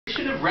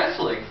of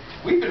wrestling.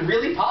 We've been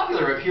really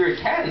popular up here in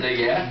Canada,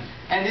 yeah?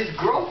 And his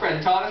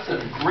girlfriend taught us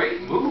some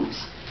great moves.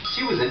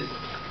 She was a...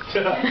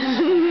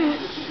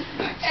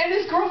 And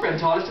his girlfriend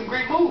taught us some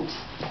great moves.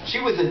 She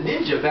was a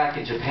ninja back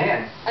in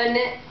Japan.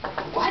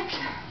 What?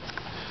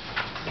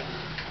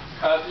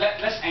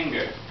 Less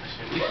anger.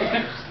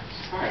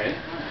 Alright.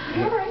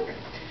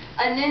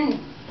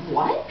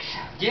 What?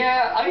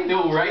 Yeah, I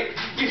know, right?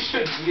 You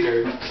should meet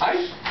her.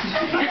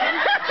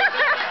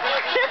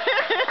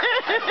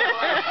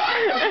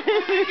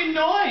 Making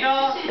noise!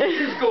 No,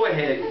 just go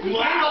ahead. Make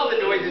all the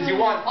noises you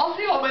want. I'll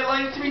say all my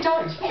lines 3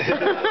 times.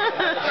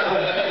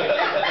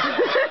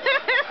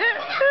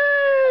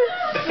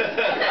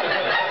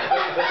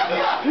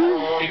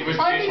 It was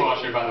the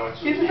dishwasher, by the way.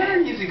 He's a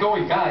very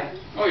easygoing guy.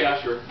 Oh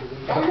yeah, sure.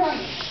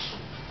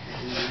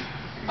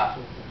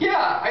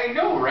 Yeah, I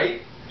know,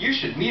 right? You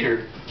should meet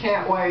her.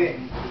 Can't wait.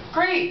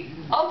 Great!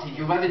 I'll take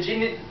you by the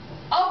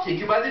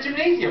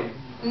gymnasium.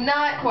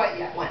 Not quite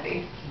yet,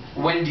 Wendy.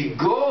 Wendy,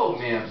 go,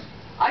 ma'am.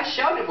 I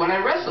shout it when I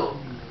wrestle.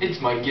 It's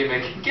my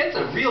gimmick. It gets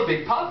a real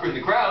big pop from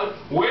the crowd.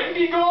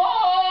 Wendy, go!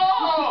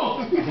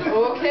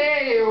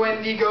 Okay,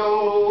 Wendy,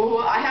 go.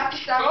 I have to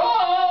stop.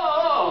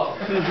 Go!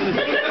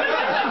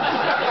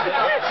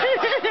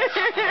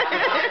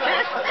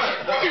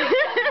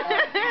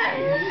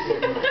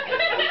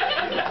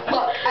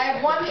 Look, I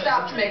have one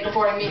stop to make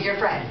before I meet your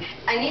friend.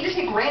 I need to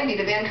take Randy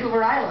to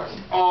Vancouver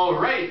Island. All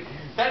right.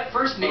 That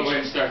First Nation... Oh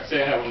wait, start.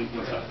 Say I have one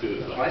stop to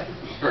this. What?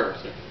 Her,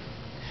 sir.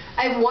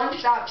 I have one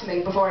stop to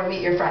make before I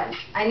meet your friend.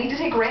 I need to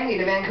take Randy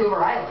to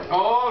Vancouver Island.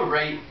 All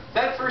right.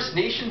 That First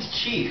Nations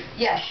chief.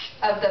 Yes,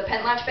 of the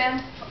Pentlatch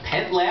band?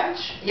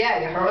 Pentlatch? Yeah,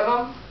 you heard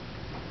of him?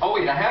 Oh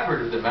wait, I have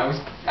heard of them. I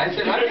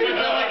said I'm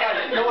gonna sound like I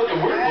didn't know what the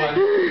word was.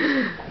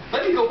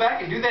 Let me go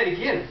back and do that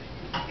again.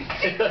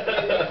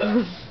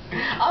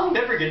 I'll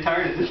never get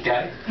tired of this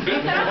guy.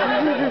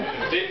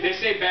 they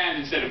say band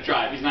instead of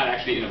tribe. He's not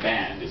actually in a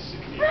band. It's a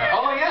community.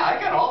 Oh yeah, I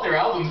got all their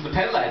albums, the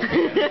Pentlatch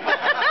band.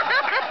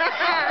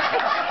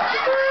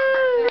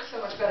 They were so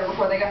much better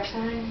before they got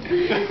signed.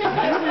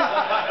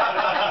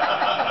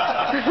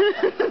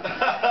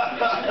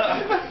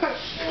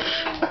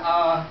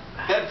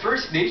 That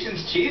First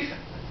Nations chief?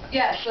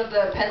 Yes, of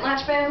the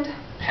Pentlatch band?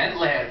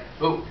 Pentlatch.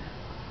 Oh,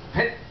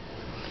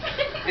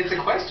 It's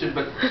a question,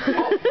 but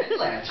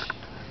Pentlatch.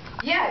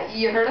 Yeah,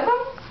 you heard of them?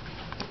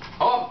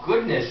 Oh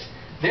goodness,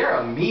 they're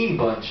a mean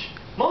bunch.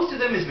 Most of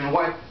them have been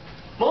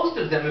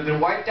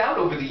wiped out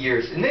over the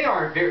years, and they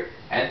aren't very.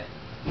 And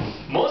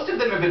most of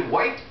them have been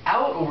wiped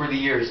out over the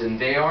years, and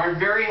they aren't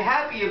very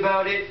happy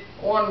about it.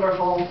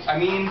 Wonderful. I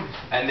mean,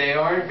 and they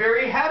aren't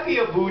very happy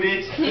about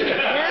it.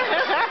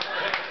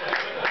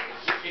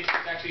 It's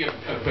actually a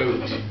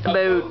boat. A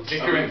boat. They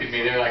corrected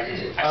me. They're like,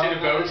 I said a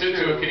boat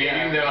to a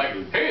Canadian. They're like,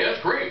 hey, that's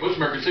great. Most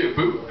Americans say a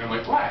boot. And I'm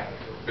like, why?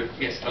 But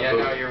yes, a Yeah,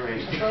 boat. no, you're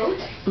right.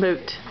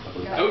 Boat.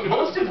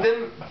 Most of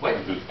them,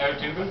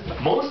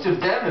 most of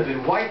them have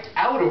been wiped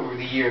out over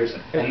the years,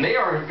 and they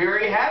aren't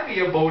very happy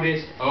about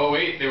it. Oh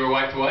wait, they were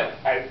wiped what?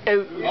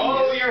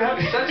 Oh, you're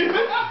having such a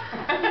good.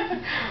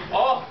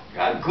 Oh,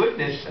 God,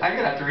 goodness! I'm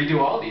gonna have to redo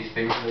all these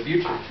things in the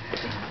future.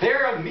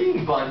 They're a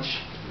mean bunch.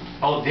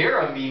 Oh, they're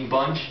a mean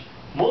bunch.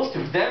 Most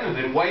of them have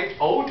been wiped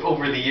out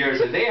over the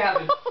years, and they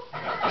haven't.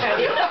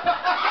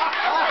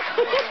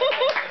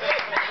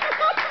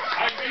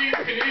 I'm being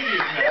Canadian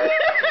now.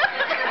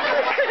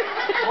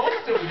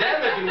 Most of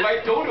them have been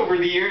wiped out over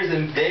the years,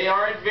 and they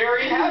aren't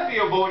very happy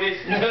about it.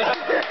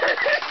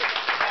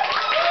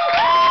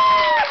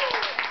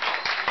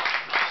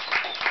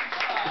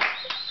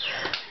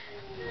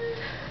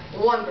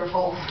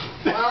 Wonderful.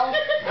 Well,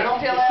 I don't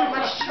feel I have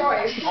much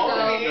choice, so...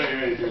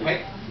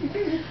 Wait.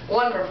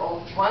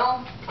 Wonderful.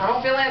 Well, I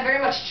don't feel I have very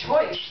much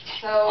choice,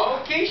 so...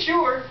 Okay,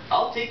 sure.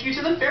 I'll take you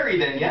to the ferry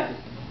then, yeah?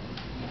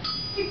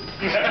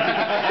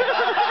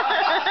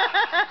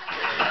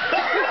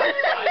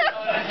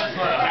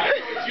 That's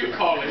what you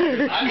call it.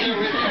 I'm there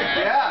with you.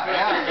 Yeah.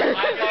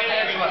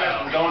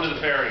 I'm going to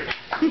the ferry.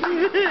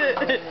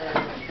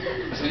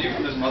 So you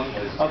from this month,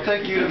 please. I'll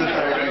take you to the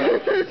ferry.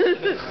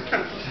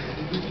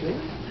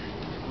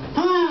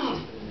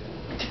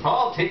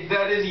 I'll take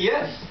that as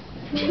yes.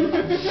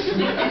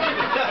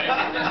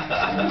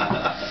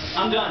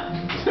 I'm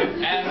done.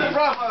 And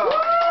Bravo!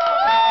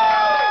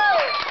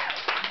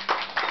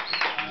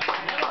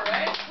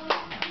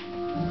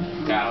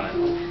 down.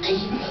 Is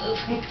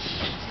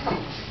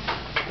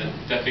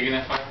that big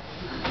enough fire?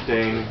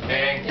 Ding.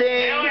 Dang.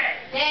 Ding.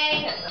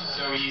 Dang.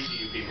 So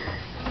easy, you people.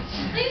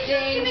 Please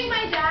just giving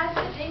my dad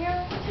the dinger.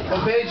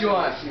 What page you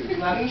on? It's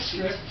not in the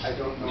script. I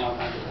don't know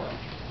how to work.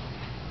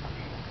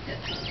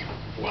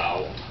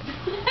 Wow.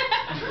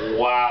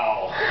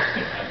 Wow.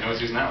 I know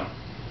who's using that one.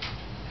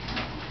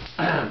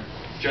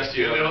 Just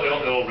you.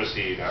 It'll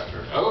recede after.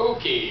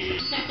 Okay.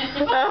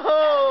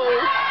 Oh.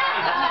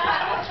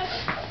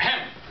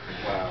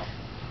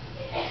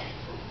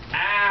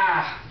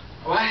 Wow.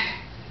 What?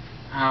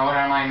 What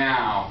am I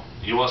now?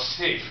 You are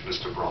safe,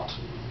 Mr.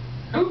 Broughton.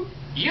 Who?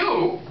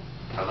 You?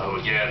 Hello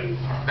again.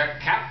 The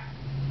cap?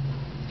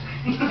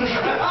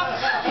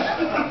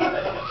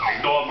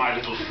 Ignore my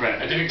little friend.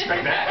 I didn't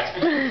expect that.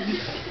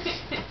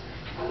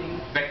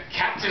 The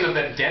captain of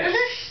the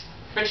Daedalus?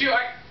 But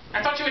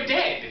I thought you were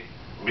dead.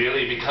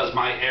 Merely because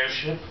my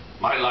airship,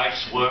 my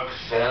life's work,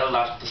 fell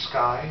out of the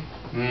sky?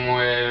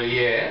 Well,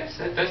 yes,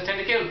 that does tend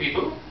to kill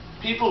people.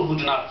 People who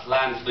do not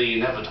plan for the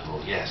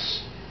inevitable,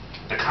 yes.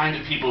 The kind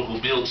of people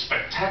who build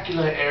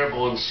spectacular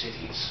airborne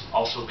cities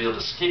also build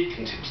escape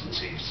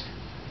contingencies.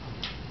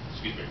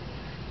 Excuse me.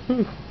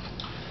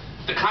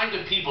 The kind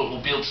of people who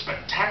build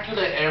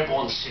spectacular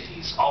airborne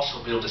cities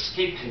also build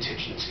escape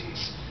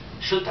contingencies,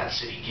 should that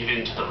city give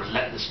in to the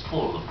relentless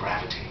pull of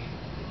gravity.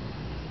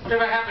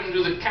 Whatever happened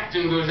to the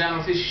captain goes down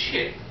with his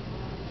ship?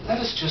 Let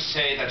us just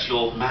say that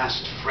your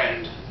masked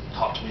friend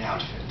talked me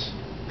out of it.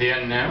 The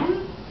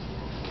unknown?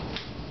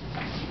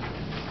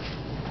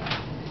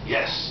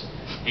 Yes,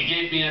 he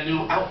gave me a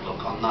new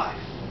outlook on life.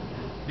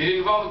 Did it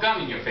involve a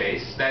gun in your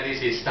face? That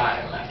is his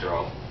style, after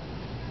all.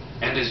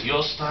 And is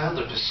your style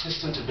the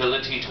persistent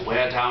ability to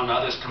wear down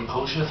others'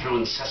 composure through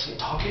incessant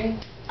talking?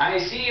 I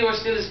see you are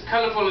still as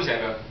colorful as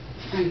ever.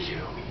 Thank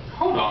you.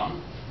 Hold on.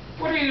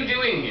 What are you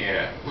doing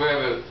here,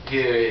 wherever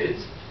here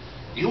is?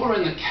 You were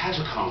in the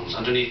catacombs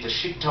underneath the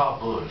Shiktar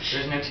Bush.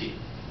 There's no tea.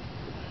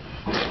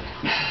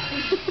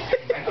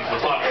 Thank you for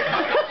following.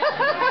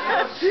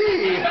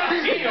 Gee.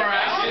 Tea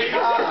around.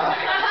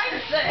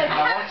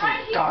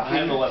 God,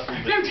 handle that for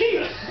No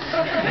tea.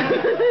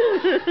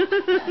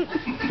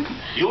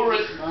 You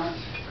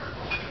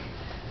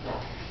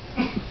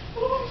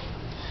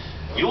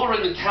were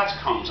in the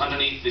catacombs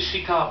underneath the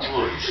Shikar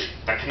Bush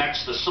that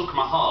connects the Suk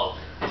Mahal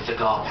with the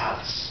Gar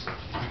Palace.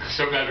 I'm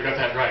so glad we got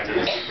that right.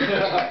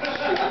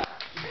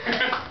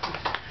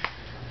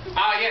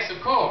 Ah, yes,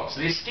 of course.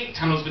 The escape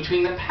tunnels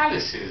between the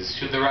palaces,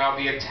 should the Rao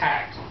be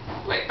attacked.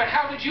 Wait, but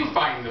how did you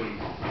find them?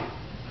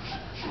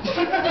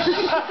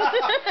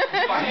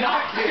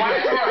 Why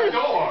is there a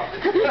door?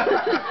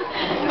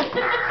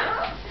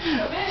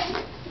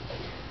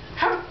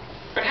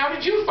 How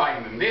did you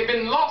find them? They've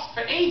been lost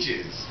for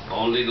ages.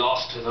 Only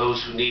lost to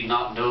those who need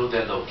not know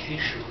their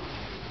location.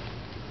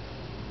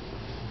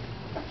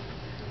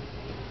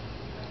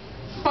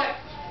 But...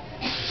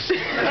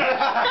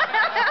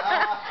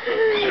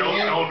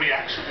 No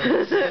reaction.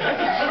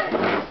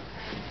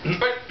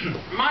 But,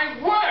 my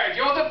word,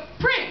 you're the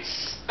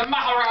prince! The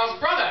Maharal's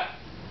brother!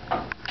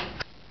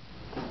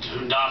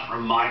 Do not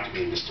remind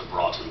me, Mr.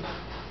 Broughton.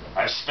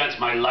 I've spent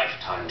my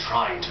lifetime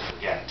trying to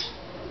forget.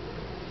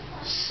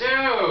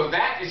 So,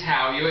 that is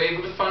how you were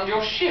able to fund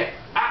your ship.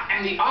 Ah,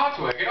 and the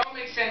artwork, it all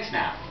makes sense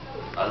now.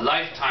 A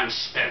lifetime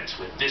spent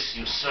with this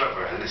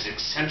usurper and his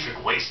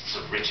eccentric wastes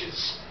of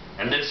riches,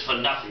 and lives for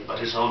nothing but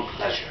his own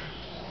pleasure.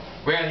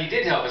 Well, he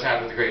did help us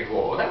out with the Great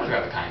War. That was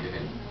rather kind of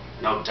him.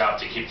 No doubt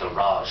to keep the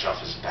Raj off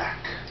his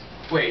back.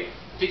 Wait,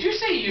 did you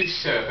say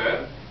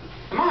usurper?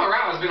 The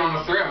Maharal has been on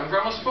the throne for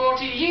almost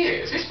 40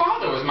 years. His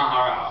father was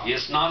Maharal. He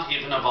is not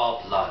even of our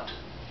blood.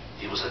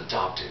 He was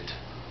adopted.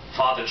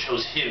 Father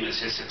chose him as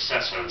his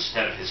successor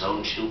instead of his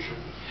own children.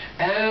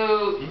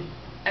 Oh,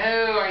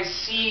 I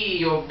see.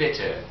 You're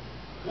bitter.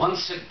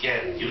 Once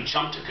again, you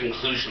jump to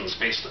conclusions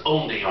based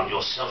only on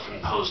your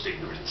self-imposed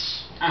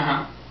ignorance.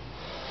 Uh-huh.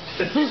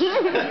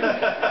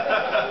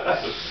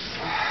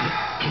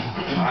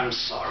 I'm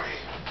sorry.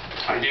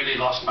 I nearly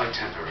lost my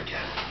temper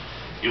again.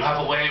 You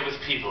have a way with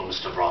people,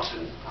 Mr.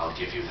 Broughton. I'll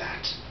give you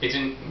that.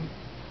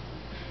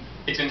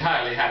 It's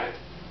entirely habit.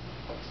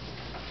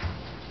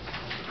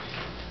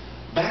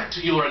 Back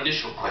to your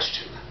initial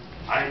question.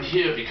 I'm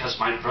here because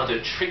my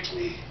brother tricked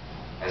me,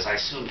 as I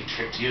assume he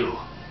tricked you,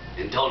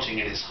 indulging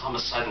in his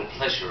homicidal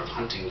pleasure of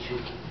hunting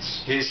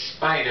humans. His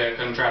spider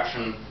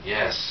contraption.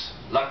 Yes.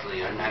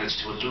 Luckily, I managed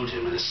to elude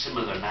him in a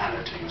similar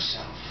manner to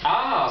yourself.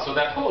 Ah, so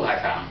that hole I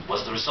found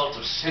Was the result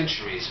of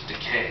centuries of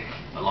decay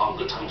along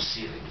the tunnel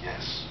ceiling,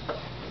 yes.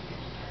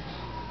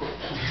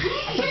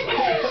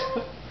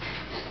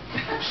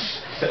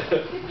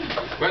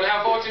 Well,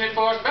 how fortunate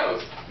for us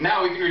both.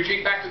 Now we can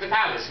retreat back to the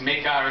palace and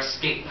make our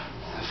escape.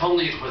 If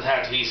only it were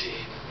that easy.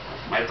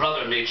 My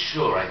brother made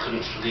sure I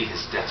couldn't flee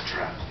his death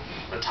trap.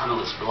 The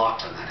tunnel is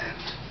blocked on that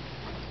end.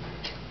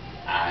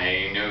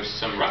 I know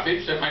some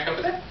roughage that might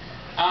cover that.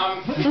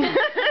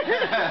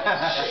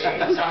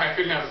 Sorry, I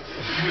couldn't help.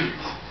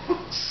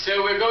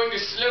 So we're going to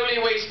slowly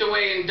waste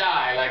away and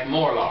die like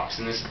Morlocks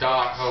in this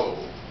dark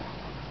hole.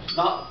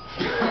 Not...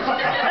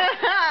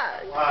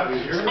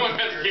 Someone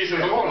has a case of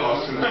the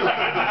Morlocks.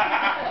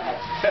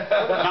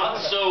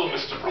 Not so,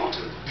 Mr.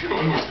 Broughton.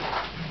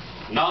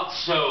 Not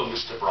so,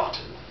 Mr.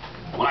 Broughton.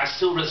 When I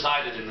still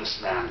resided in this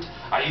land,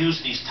 I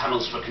used these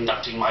tunnels for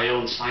conducting my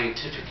own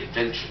scientific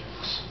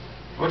adventures.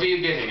 What are you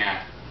getting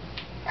at?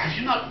 Have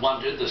you not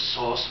wondered the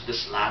source of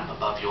this lamp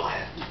above your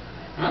head?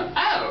 Huh?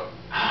 Oh,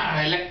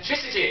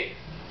 electricity.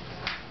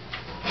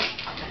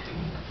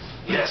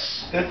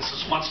 Yes, this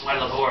was once my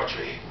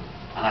laboratory,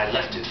 and I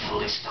left it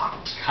fully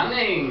stocked.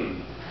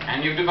 Cunning.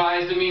 And you've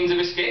devised a means of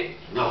escape?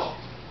 No.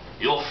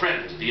 Your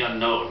friend, the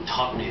unknown,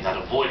 taught me that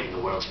avoiding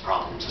the world's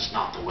problems is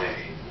not the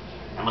way,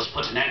 and must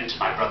put an end to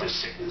my brother's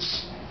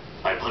sickness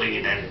by putting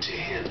an end to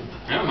him.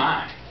 Oh,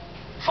 my.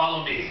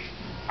 Follow me.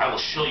 I will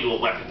show you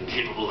a weapon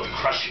capable of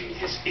crushing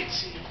his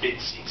itsy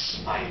bitsy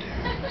spider.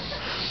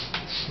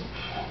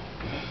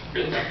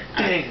 Really?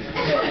 Dang.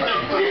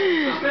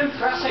 It's been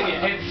pressing it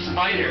hit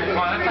spider. Come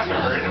on, that's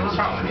not hurt. What's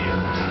wrong with you?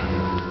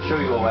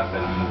 Show you a weapon.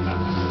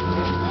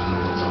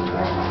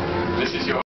 This is your